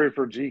a story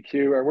for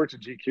GQ. I worked at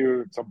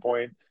GQ at some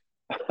point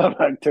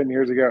about 10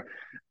 years ago.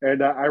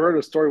 And I wrote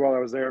a story while I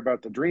was there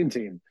about the Dream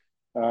Team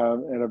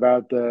and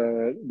about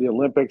the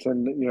Olympics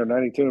and,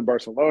 92 in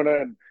Barcelona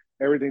and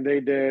everything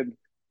they did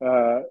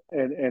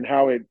and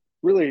how it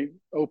really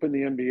opened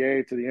the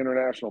NBA to the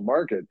international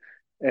market.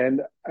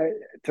 And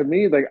to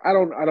me, like, I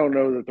don't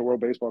know that the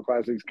World Baseball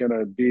Classic is going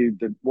to be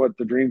what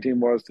the Dream Team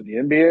was to the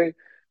NBA,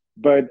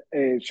 but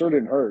it sure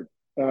didn't hurt.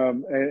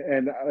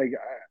 And like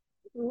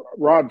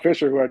Rod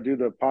Fisher, who I do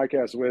the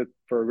podcast with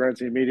for Grand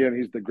City Media, and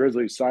he's the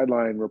Grizzlies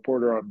sideline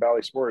reporter on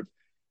Valley Sports.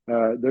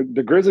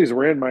 The Grizzlies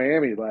were in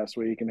Miami last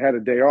week and had a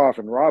day off,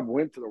 and Rob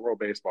went to the World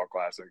Baseball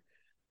Classic,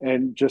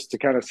 and just to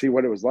kind of see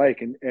what it was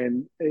like,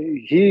 and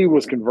he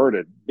was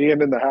converted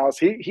being in the house.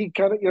 He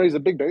kind of he's a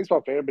big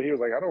baseball fan, but he was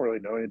like, I don't really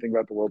know anything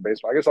about the World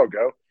Baseball. I guess I'll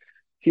go.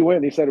 He went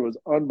and he said it was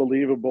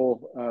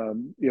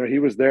unbelievable. He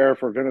was there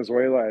for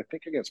Venezuela, I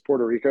think against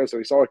Puerto Rico, so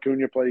he saw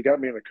Acuna play. He got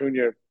me an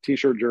Acuna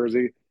t-shirt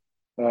jersey.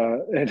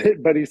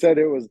 But he said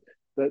it was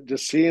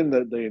just seeing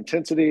the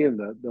intensity and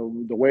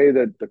the way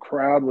that the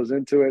crowd was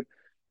into it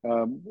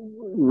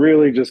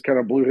really just kind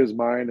of blew his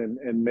mind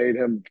and made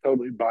him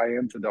totally buy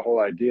into the whole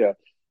idea.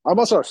 I'm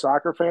also a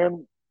soccer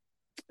fan,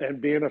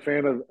 and being a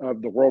fan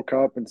of the World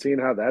Cup and seeing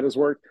how that has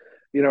worked.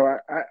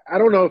 I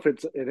don't know if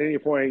it's at any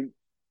point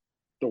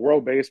the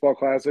World Baseball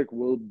Classic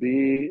will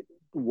be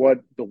what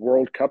the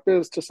World Cup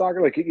is to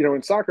soccer. Like,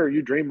 in soccer,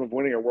 you dream of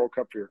winning a World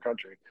Cup for your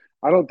country.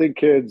 I don't think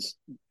kids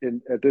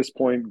at this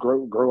point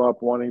grow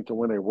up wanting to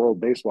win a World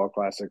Baseball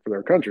Classic for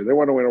their country. They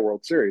want to win a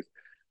World Series.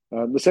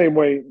 The same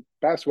way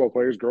basketball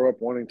players grow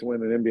up wanting to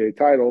win an NBA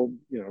title,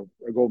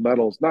 a gold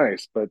medal is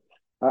nice. But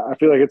I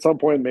feel like at some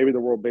point, maybe the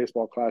World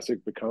Baseball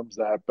Classic becomes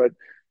that. But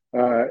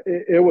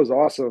it was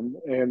awesome.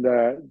 And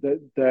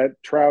that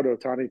Trout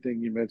Ohtani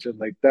thing you mentioned,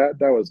 like that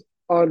was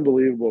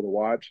unbelievable to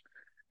watch.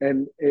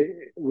 And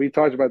we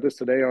talked about this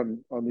today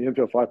on the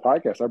Infield Fly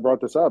podcast. I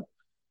brought this up.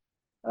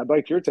 I'd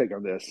like your take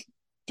on this.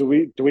 Do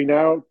we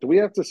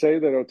have to say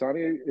that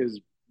Ohtani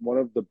is one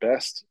of the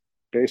best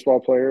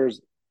baseball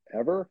players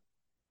ever?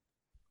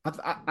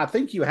 I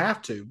think you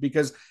have to,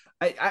 because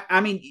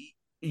I mean,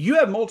 you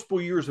have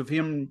multiple years of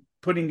him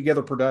putting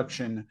together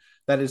production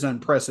that is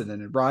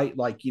unprecedented, right?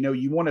 Like,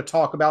 you want to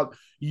talk about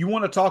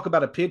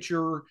a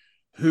pitcher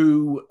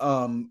who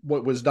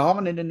what was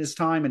dominant in his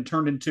time and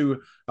turned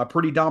into a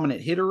pretty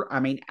dominant hitter. I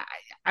mean,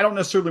 I don't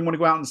necessarily want to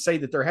go out and say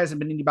that there hasn't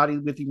been anybody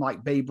with him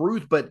like Babe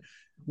Ruth, but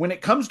when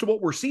it comes to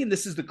what we're seeing,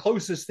 this is the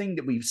closest thing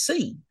that we've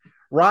seen,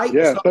 right?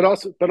 Yeah,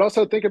 So, but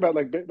also think about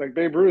like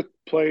Babe Ruth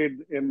played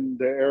in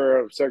the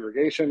era of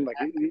segregation, like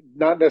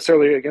not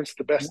necessarily against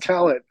the best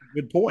talent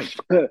good point.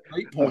 Great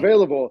point.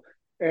 available.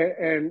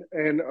 And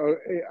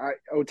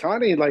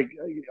Ohtani like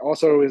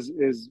also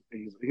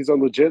he's a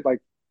legit, like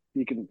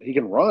he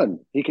can run,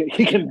 he's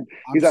I'm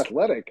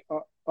athletic.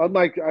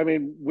 unlike, I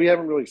mean, we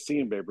haven't really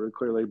seen Babe Ruth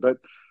clearly, but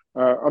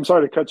I'm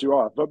sorry to cut you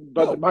off, but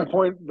No, my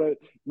point, but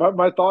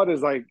my thought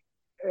is like,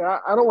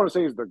 I don't want to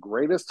say he's the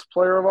greatest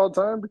player of all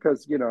time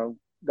because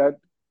that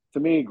to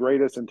me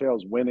greatest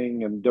entails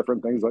winning and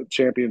different things like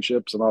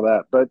championships and all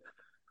that. But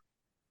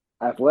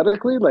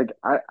athletically, like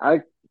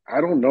I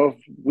don't know if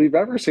we've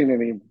ever seen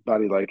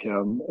anybody like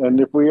him, and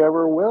if we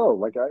ever will.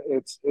 Like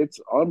it's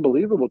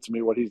unbelievable to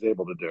me what he's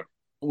able to do.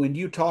 when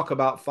you talk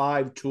about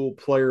five-tool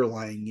player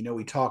Lang,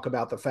 we talk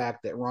about the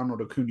fact that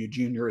Ronald Acuna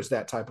Jr. is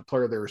that type of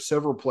player. There are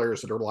several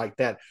players that are like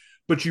that,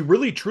 but you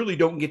really truly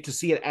don't get to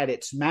see it at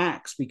its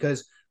max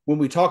because when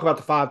we talk about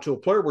the five-tool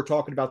player, we're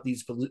talking about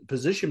these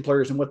position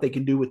players and what they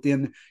can do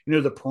within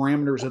the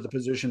parameters of the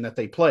position that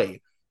they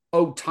play.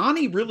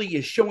 Ohtani really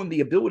is showing the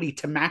ability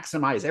to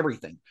maximize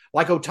everything.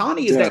 Like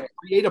Ohtani is Yeah, that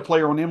creative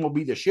player on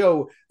MLB The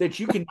Show that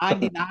you can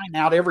 99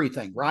 out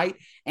everything, right?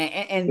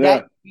 And yeah.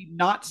 that we've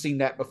not seen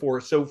that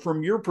before. So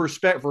from your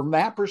perspective, from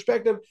that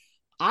perspective,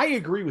 I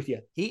agree with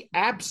you. He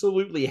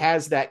absolutely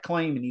has that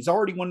claim, and he's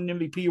already won an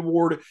MVP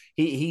award.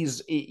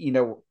 He's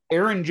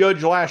Aaron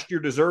Judge last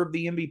year deserved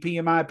the MVP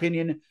in my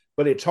opinion.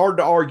 But it's hard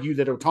to argue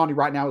that Ohtani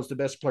right now is the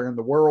best player in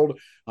the world.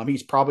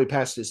 He's probably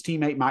passed his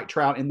teammate Mike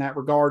Trout in that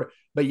regard.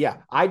 But yeah,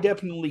 I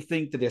definitely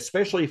think that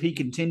especially if he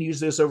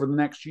continues this over the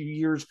next few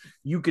years,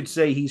 you could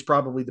say he's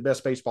probably the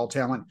best baseball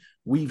talent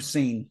we've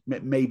seen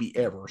maybe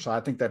ever. So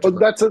I think that's a Well,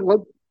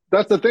 great.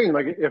 that's the thing.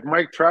 Like if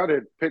Mike Trout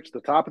had pitched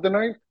the top of the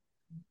ninth,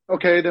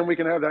 okay, then we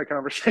can have that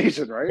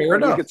conversation, right? Fair Like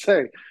we enough. could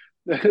say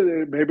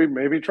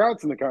maybe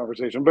Trout's in the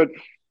conversation, but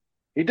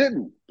he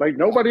didn't. Like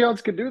nobody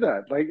else could do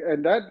that.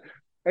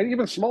 And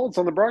even Smoltz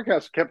on the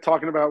broadcast kept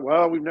talking about,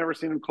 well, we've never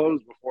seen him close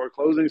before.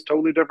 Closing is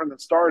totally different than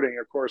starting.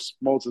 Of course,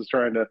 Smoltz is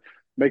trying to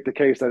make the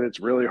case that it's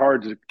really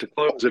hard to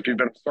close if you've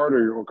been a starter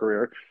your whole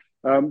career.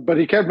 But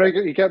he kept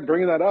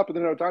bringing that up, and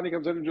then Ohtani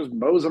comes in and just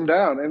mows him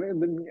down.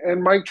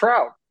 And Mike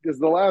Trout is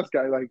the last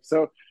guy. Like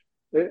so,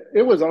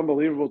 it was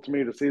unbelievable to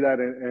me to see that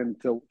and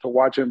to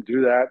watch him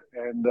do that.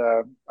 And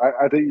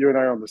I think you and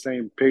I are on the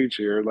same page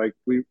here. Like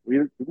we've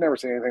never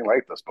seen anything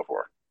like this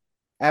before.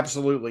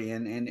 Absolutely.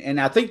 And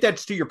I think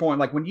that's to your point.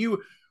 Like when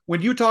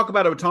you talk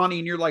about Ohtani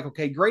and you're like,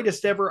 okay,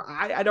 greatest ever,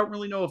 I don't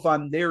really know if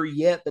I'm there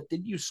yet, but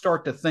then you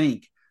start to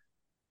think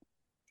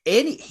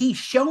he's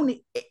shown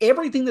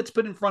everything that's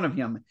put in front of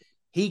him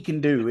he can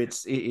do.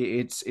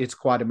 It's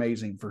quite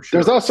amazing for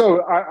There's sure. also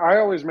I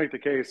always make the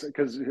case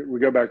because we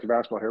go back to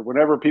basketball here.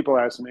 Whenever people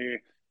ask me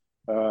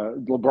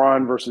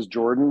LeBron versus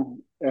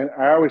Jordan, and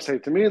I always say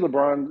to me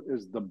LeBron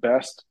is the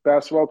best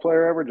basketball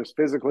player ever, just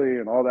physically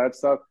and all that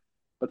stuff.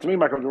 But to me,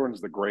 Michael Jordan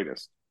is the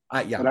greatest.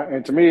 Yeah,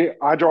 And to me,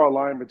 I draw a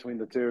line between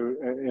the two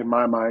in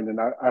my mind, and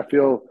I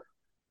feel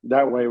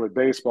that way with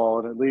baseball.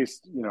 And at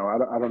least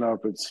I don't know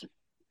if it's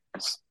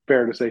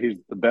fair to say he's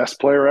the best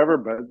player ever,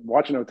 but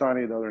watching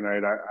Otani the other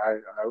night,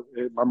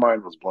 my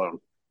mind was blown.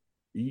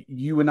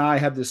 you and I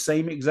have the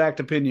same exact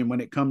opinion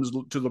when it comes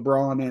to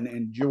LeBron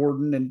and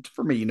Jordan. And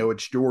for me,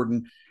 it's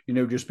Jordan,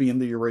 just being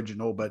the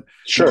original. But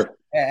Sure.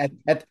 at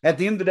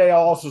the end of the day,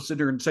 I'll also sit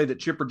here and say that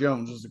Chipper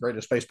Jones is the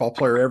greatest baseball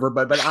player ever.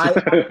 But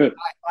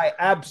I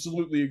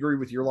absolutely agree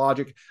with your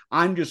logic.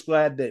 I'm just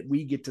glad that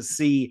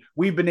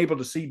we've been able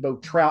to see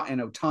both Trout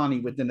and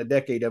Ohtani within a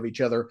decade of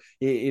each other.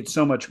 It's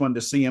so much fun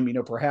to see them.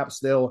 Perhaps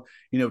they'll,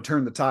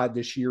 turn the tide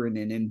this year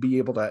and be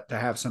able to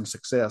have some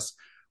success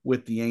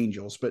with the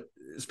Angels. But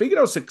speaking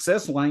of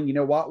success, Lang,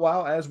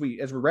 while as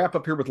we wrap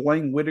up here with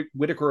Lang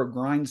Whitaker of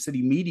Grind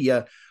City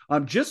Media,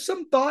 just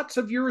some thoughts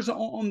of yours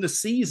on the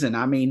season.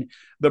 I mean,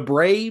 the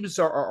Braves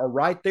are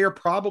right there,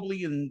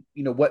 probably in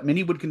what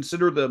many would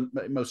consider the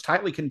most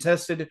tightly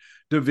contested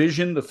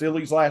division. The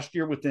Phillies last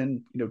year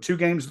within 2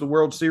 games of the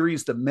World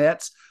Series, the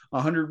Mets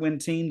 100-win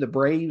team, the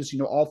Braves.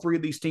 All three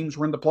of these teams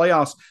were in the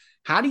playoffs.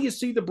 How do you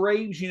see the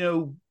Braves?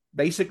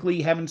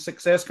 Basically having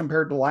success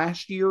compared to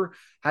last year?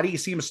 How do you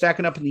see them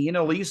stacking up in the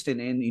NL East?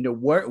 And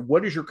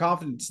what is your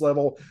confidence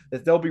level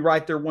that they'll be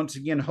right there once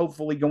again,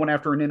 hopefully going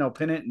after an NL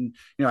pennant and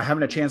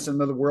having a chance at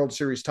another World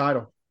Series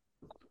title?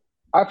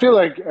 I feel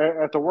like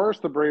at the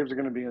worst, the Braves are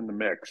going to be in the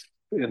mix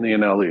in the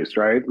NL East,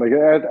 right? Like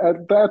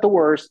at the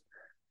worst,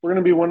 we're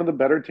going to be one of the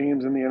better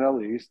teams in the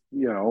NL East.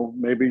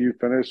 Maybe you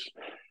finish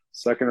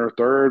second or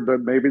third,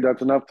 but maybe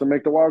that's enough to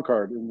make the wild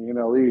card in the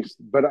NL East.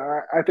 But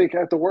I think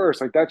at the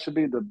worst, like that should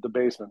be the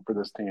basement for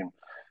this team.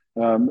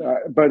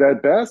 But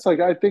at best,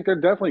 like I think they're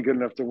definitely good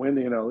enough to win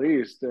the NL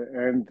East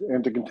and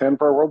to contend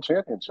for a world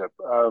championship.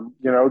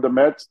 The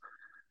Mets.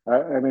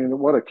 I mean,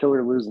 what a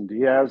killer losing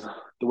Diaz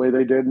the way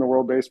they did in the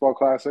World Baseball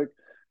Classic.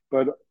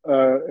 But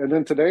and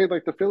then today,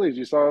 like the Phillies,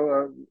 you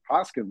saw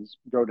Hoskins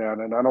go down,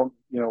 and I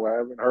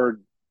haven't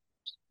heard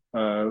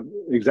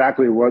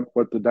exactly what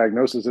the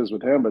diagnosis is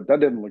with him, but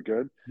that didn't look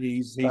good.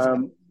 He's he's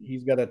Um,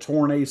 he's got a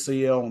torn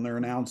ACL, and they're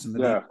announcing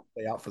that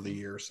he's yeah, out for the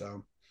year.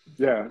 So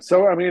yeah.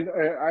 So I mean,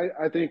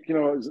 I think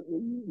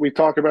we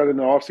talk about in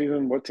the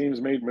offseason what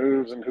teams made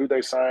moves and who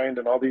they signed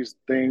and all these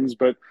things,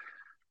 but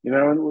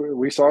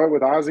we saw it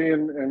with Ozzy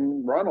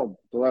and Ronald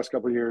the last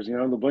couple of years.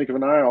 In the blink of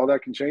an eye, all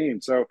that can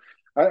change. So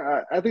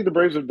I think the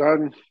Braves have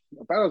done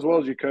about as well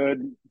as you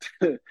could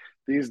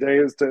these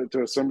days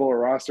to assemble a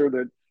roster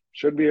that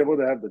should be able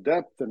to have the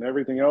depth and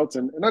everything else,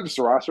 and not just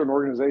a roster, an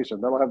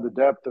organization that'll have the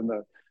depth and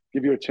the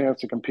give you a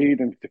chance to compete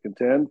and to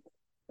contend.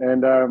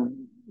 And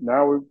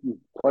now we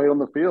play on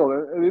the field.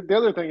 The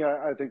other thing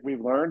I think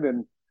we've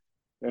learned,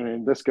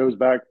 and this goes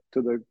back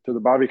to the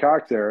Bobby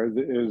Cox era,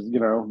 is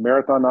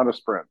marathon, not a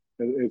sprint.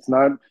 It's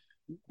not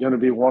going to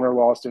be won or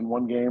lost in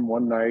one game,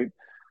 one night.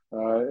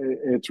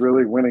 It's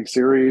really winning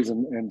series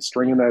and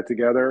stringing that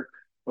together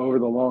over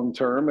the long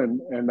term.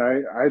 And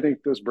I think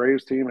this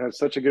Braves team has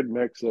such a good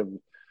mix of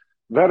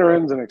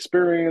veterans and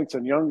experience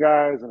and young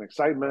guys and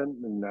excitement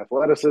and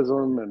athleticism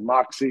and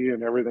moxie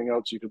and everything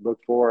else you could look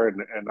for.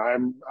 And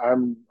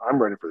I'm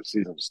ready for the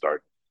season to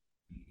start.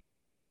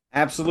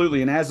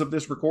 Absolutely. And as of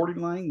this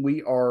recording, Lang,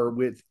 we are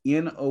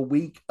within a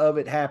week of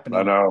it happening.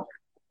 I know.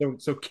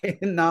 So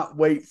cannot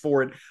wait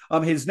for it.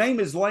 His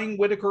name is Lane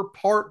Whitaker,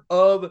 part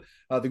of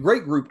the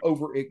great group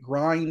over at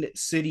Grind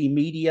City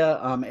Media,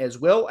 as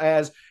well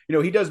as,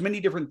 he does many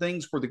different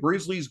things for the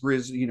Grizzlies,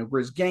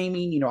 Grizz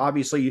Gaming,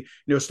 obviously,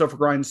 stuff for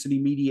Grind City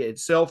Media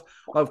itself.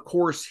 Of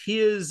course,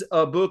 his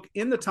book,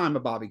 In the Time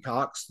of Bobby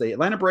Cox, the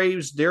Atlanta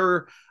Braves,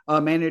 their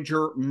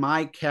manager,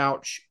 My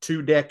Couch,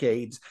 2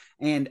 decades.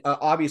 And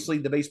obviously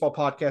the baseball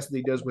podcast that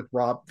he does with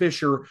Rob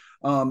Fisher,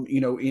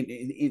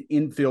 in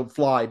Infield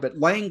Fly. But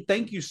Lang,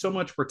 thank you so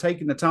much for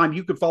taking the time.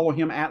 You can follow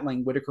him at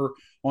Lane Whitaker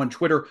on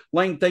Twitter.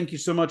 Lang, thank you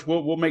so much.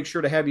 We'll make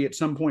sure to have you at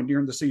some point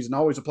during the season.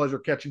 Always a pleasure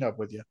catching up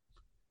with you.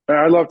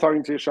 I love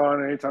talking to you,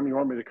 Sean. Anytime you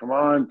want me to come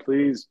on,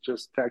 please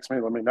just text me,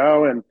 let me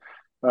know. And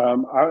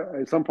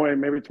at some point,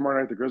 maybe tomorrow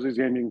night at the Grizzlies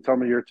game, you can tell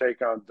me your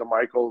take on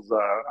DeMichael's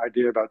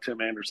idea about Tim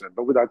Anderson.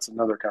 But that's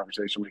another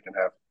conversation we can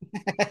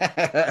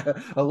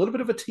have. A little bit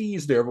of a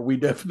tease there, but we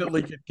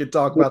definitely can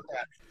talk about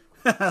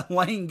that.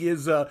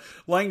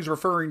 Lang's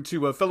referring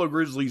to a fellow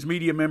Grizzlies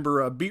media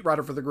member, a beat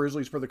writer for the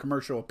Grizzlies for the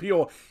Commercial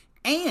Appeal,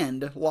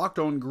 and Locked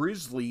On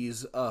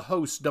Grizzlies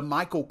host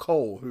DeMichael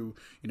Cole, who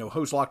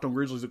hosts Locked On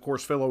Grizzlies, of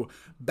course, fellow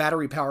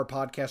Battery Power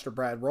podcaster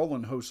Brad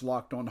Rowland hosts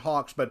Locked On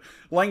Hawks. But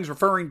Lang's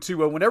referring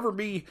to whenever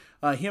him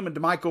and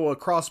DeMichael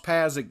cross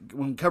paths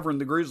when covering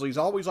the Grizzlies,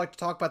 I always like to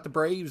talk about the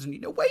Braves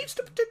and ways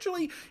to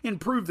potentially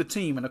improve the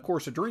team. And of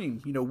course, a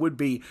dream would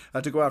be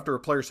to go after a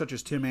player such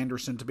as Tim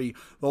Anderson to be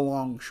the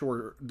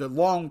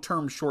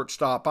long-term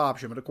shortstop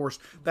option. But of course,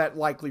 that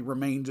likely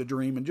remains a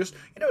dream and just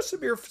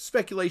severe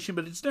speculation.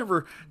 But it's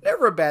never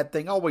a bad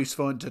thing. Always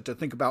fun to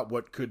think about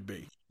what could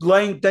be.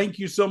 Lane, thank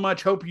you so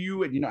much. Hope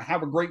you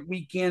have a great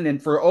weekend.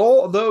 And for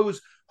all of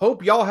those,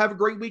 hope y'all have a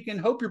great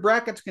weekend. Hope your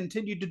brackets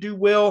continue to do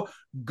well.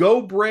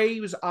 Go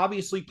Braves.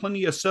 Obviously,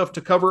 plenty of stuff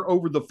to cover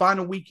over the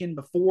final weekend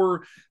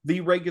before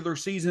the regular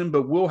season,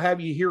 but we'll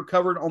have you here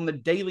covered on the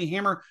Daily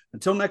Hammer.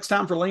 Until next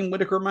time, for Lane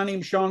Whitaker, my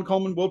name is Sean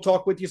Coleman. We'll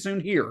talk with you soon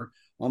here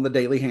on the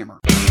Daily Hammer.